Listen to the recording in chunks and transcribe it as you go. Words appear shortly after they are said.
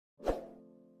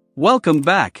Welcome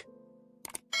back.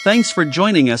 Thanks for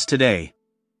joining us today.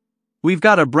 We've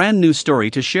got a brand new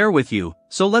story to share with you,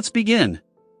 so let's begin.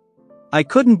 I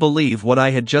couldn't believe what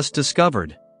I had just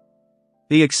discovered.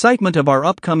 The excitement of our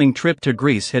upcoming trip to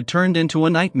Greece had turned into a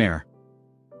nightmare.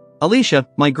 Alicia,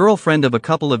 my girlfriend of a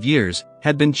couple of years,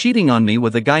 had been cheating on me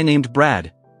with a guy named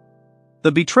Brad.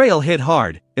 The betrayal hit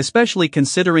hard, especially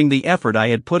considering the effort I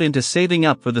had put into saving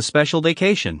up for the special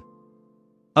vacation.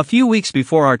 A few weeks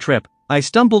before our trip, I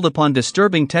stumbled upon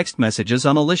disturbing text messages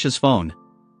on Alicia's phone.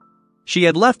 She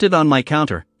had left it on my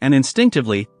counter, and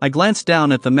instinctively, I glanced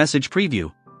down at the message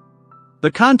preview.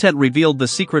 The content revealed the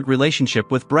secret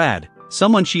relationship with Brad,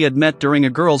 someone she had met during a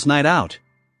girls' night out.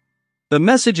 The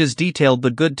messages detailed the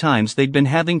good times they'd been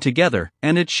having together,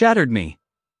 and it shattered me.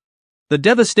 The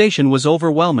devastation was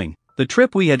overwhelming. The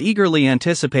trip we had eagerly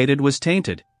anticipated was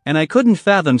tainted, and I couldn't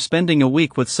fathom spending a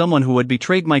week with someone who had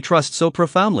betrayed my trust so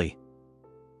profoundly.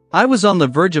 I was on the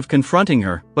verge of confronting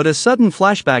her, but a sudden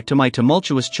flashback to my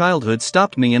tumultuous childhood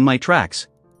stopped me in my tracks.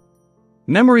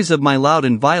 Memories of my loud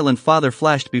and violent father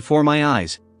flashed before my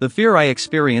eyes, the fear I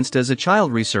experienced as a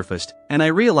child resurfaced, and I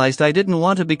realized I didn't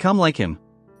want to become like him.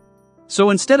 So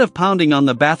instead of pounding on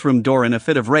the bathroom door in a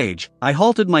fit of rage, I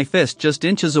halted my fist just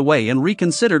inches away and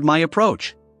reconsidered my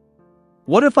approach.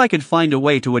 What if I could find a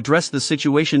way to address the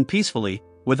situation peacefully,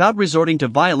 without resorting to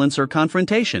violence or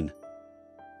confrontation?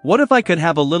 What if I could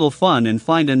have a little fun and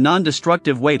find a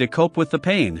non-destructive way to cope with the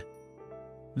pain?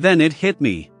 Then it hit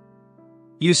me.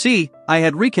 You see, I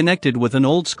had reconnected with an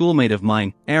old schoolmate of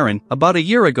mine, Erin, about a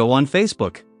year ago on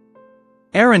Facebook.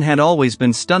 Erin had always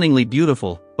been stunningly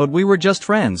beautiful, but we were just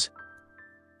friends.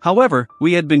 However,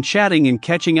 we had been chatting and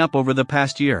catching up over the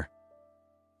past year.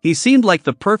 He seemed like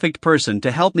the perfect person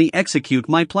to help me execute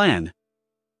my plan.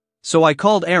 So I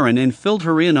called Erin and filled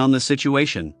her in on the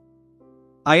situation.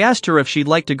 I asked her if she'd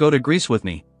like to go to Greece with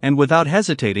me, and without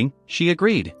hesitating, she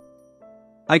agreed.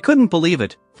 I couldn't believe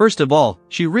it. First of all,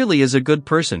 she really is a good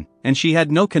person, and she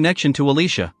had no connection to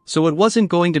Alicia, so it wasn't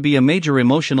going to be a major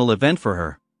emotional event for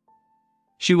her.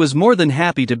 She was more than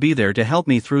happy to be there to help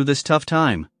me through this tough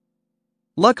time.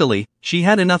 Luckily, she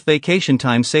had enough vacation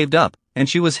time saved up, and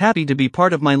she was happy to be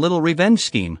part of my little revenge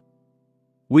scheme.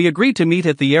 We agreed to meet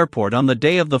at the airport on the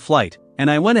day of the flight, and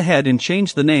I went ahead and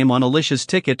changed the name on Alicia's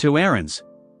ticket to Erin's.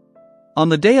 On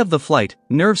the day of the flight,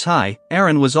 nerves high,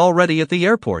 Erin was already at the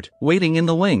airport, waiting in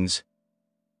the wings.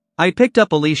 I picked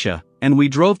up Alicia, and we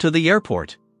drove to the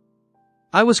airport.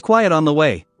 I was quiet on the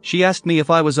way. She asked me if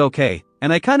I was okay,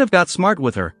 and I kind of got smart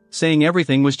with her, saying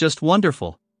everything was just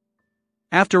wonderful.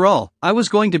 After all, I was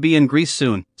going to be in Greece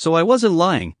soon, so I wasn't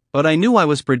lying, but I knew I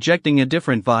was projecting a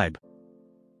different vibe.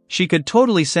 She could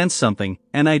totally sense something,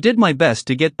 and I did my best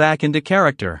to get back into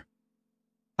character.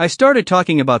 I started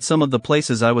talking about some of the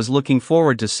places I was looking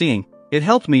forward to seeing. It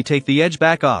helped me take the edge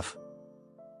back off.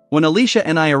 When Alicia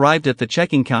and I arrived at the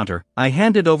check-in counter, I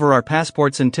handed over our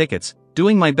passports and tickets,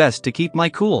 doing my best to keep my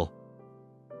cool.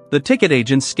 The ticket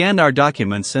agent scanned our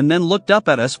documents and then looked up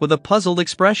at us with a puzzled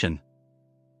expression.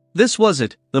 This was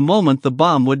it, the moment the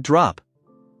bomb would drop.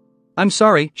 "I'm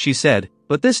sorry," she said,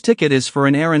 "but this ticket is for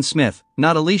an Erin Smith,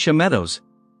 not Alicia Meadows."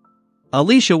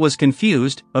 Alicia was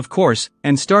confused, of course,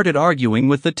 and started arguing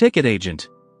with the ticket agent.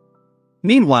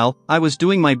 Meanwhile, I was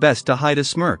doing my best to hide a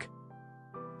smirk.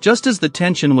 Just as the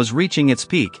tension was reaching its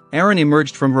peak, Erin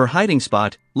emerged from her hiding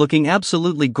spot, looking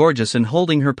absolutely gorgeous and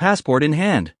holding her passport in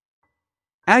hand.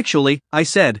 "Actually," I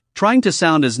said, trying to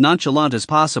sound as nonchalant as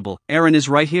possible, "Erin is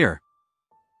right here."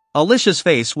 Alicia's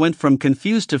face went from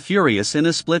confused to furious in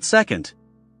a split second.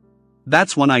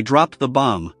 That's when I dropped the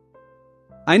bomb.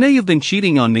 "I know you've been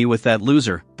cheating on me with that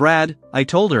loser, Brad," I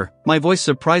told her, my voice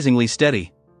surprisingly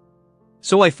steady.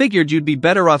 "So I figured you'd be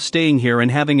better off staying here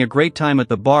and having a great time at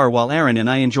the bar while Erin and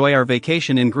I enjoy our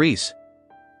vacation in Greece.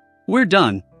 We're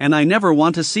done, and I never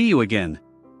want to see you again."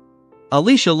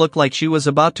 Alicia looked like she was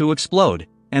about to explode,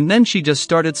 and then she just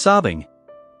started sobbing.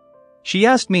 She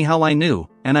asked me how I knew,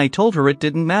 and I told her it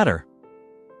didn't matter.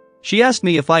 She asked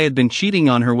me if I had been cheating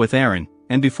on her with Erin,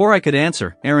 and before I could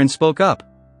answer, Erin spoke up.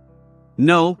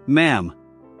 "No, ma'am.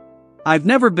 I've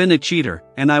never been a cheater,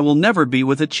 and I will never be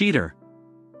with a cheater."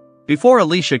 Before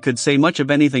Alicia could say much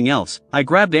of anything else, I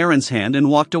grabbed Erin's hand and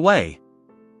walked away.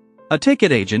 A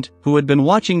ticket agent, who had been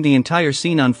watching the entire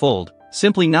scene unfold,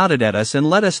 simply nodded at us and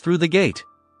led us through the gate.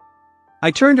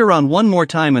 I turned around one more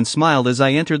time and smiled as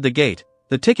I entered the gate.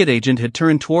 The ticket agent had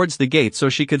turned towards the gate so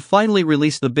she could finally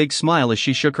release the big smile as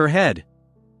she shook her head.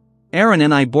 Erin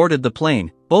and I boarded the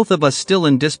plane, both of us still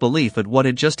in disbelief at what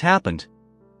had just happened.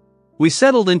 We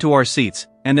settled into our seats,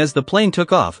 and as the plane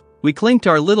took off, we clinked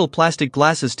our little plastic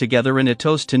glasses together in a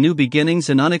toast to new beginnings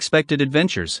and unexpected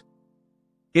adventures.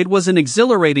 It was an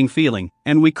exhilarating feeling,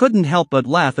 and we couldn't help but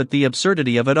laugh at the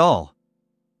absurdity of it all.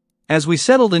 As we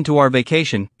settled into our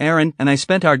vacation, Aaron and I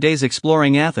spent our days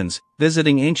exploring Athens,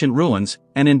 visiting ancient ruins,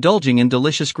 and indulging in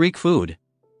delicious Greek food.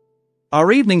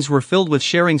 Our evenings were filled with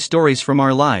sharing stories from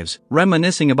our lives,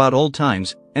 reminiscing about old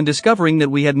times, and discovering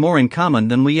that we had more in common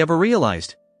than we ever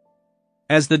realized.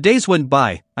 As the days went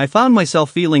by, I found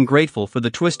myself feeling grateful for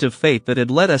the twist of fate that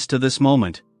had led us to this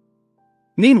moment.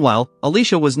 Meanwhile,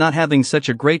 Alicia was not having such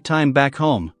a great time back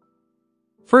home.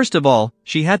 First of all,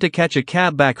 she had to catch a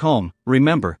cab back home.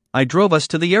 Remember, I drove us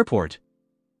to the airport.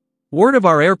 Word of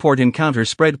our airport encounter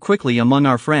spread quickly among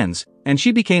our friends, and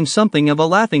she became something of a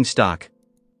laughingstock.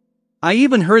 I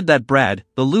even heard that Brad,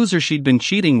 the loser she'd been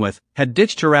cheating with, had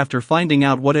ditched her after finding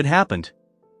out what had happened.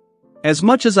 As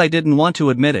much as I didn't want to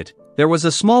admit it, there was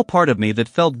a small part of me that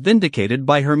felt vindicated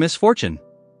by her misfortune.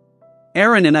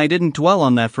 Aaron and I didn't dwell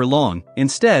on that for long.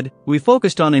 Instead, we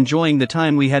focused on enjoying the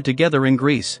time we had together in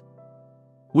Greece.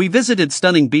 We visited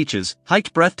stunning beaches,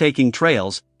 hiked breathtaking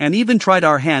trails, and even tried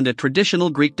our hand at traditional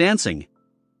Greek dancing.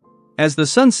 As the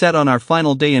sun set on our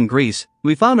final day in Greece,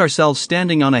 we found ourselves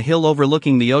standing on a hill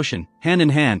overlooking the ocean, hand in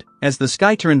hand, as the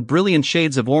sky turned brilliant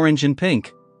shades of orange and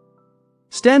pink.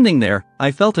 Standing there,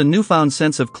 I felt a newfound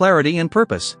sense of clarity and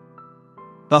purpose.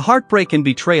 The heartbreak and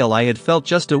betrayal I had felt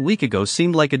just a week ago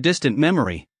seemed like a distant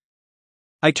memory.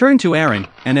 I turned to Aaron,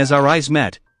 and as our eyes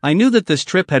met, I knew that this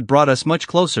trip had brought us much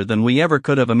closer than we ever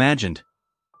could have imagined.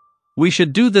 "We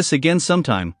should do this again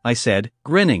sometime," I said,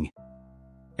 grinning.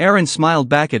 Aaron smiled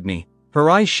back at me, her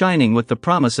eyes shining with the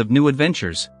promise of new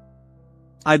adventures.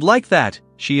 "I'd like that,"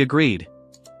 she agreed.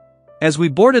 As we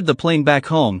boarded the plane back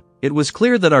home, it was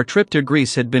clear that our trip to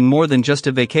Greece had been more than just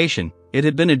a vacation. It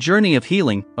had been a journey of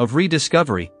healing, of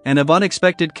rediscovery, and of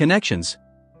unexpected connections.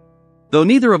 Though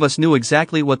neither of us knew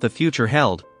exactly what the future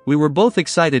held, we were both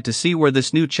excited to see where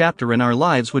this new chapter in our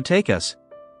lives would take us.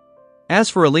 As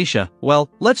for Alicia, well,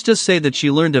 let's just say that she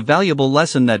learned a valuable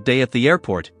lesson that day at the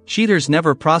airport. Cheaters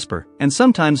never prosper, and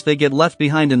sometimes they get left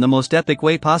behind in the most epic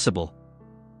way possible.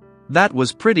 That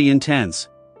was pretty intense.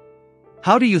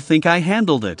 How do you think I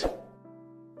handled it?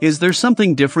 Is there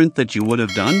something different that you would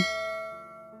have done?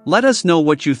 Let us know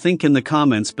what you think in the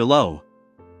comments below.